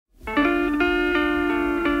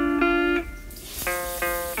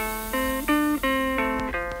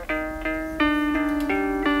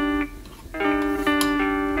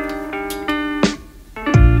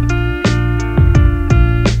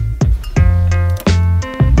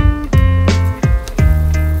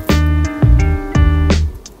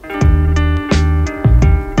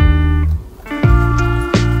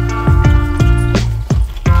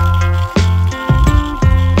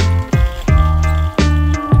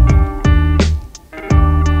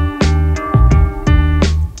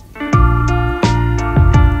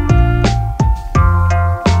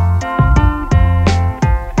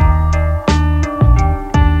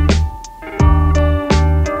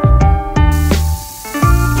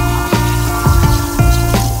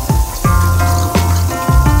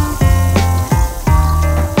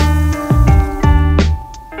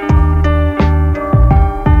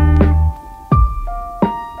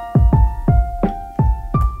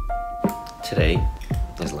Today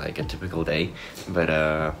is like a typical day, but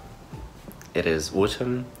it is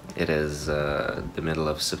autumn. It is the middle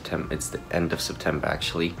of September. It's the end of September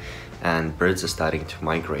actually, and birds are starting to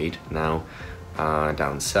migrate now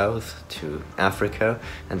down south to Africa,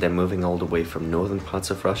 and they're moving all the way from northern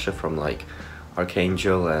parts of Russia, from like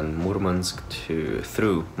Archangel and Murmansk to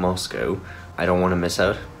through Moscow. I don't want to miss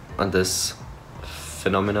out on this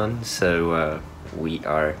phenomenon, so we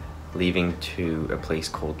are leaving to a place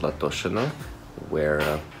called Lotoshino, where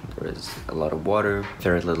there is a lot of water,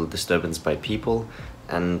 very little disturbance by people,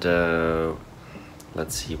 and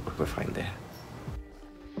let's see what we find there.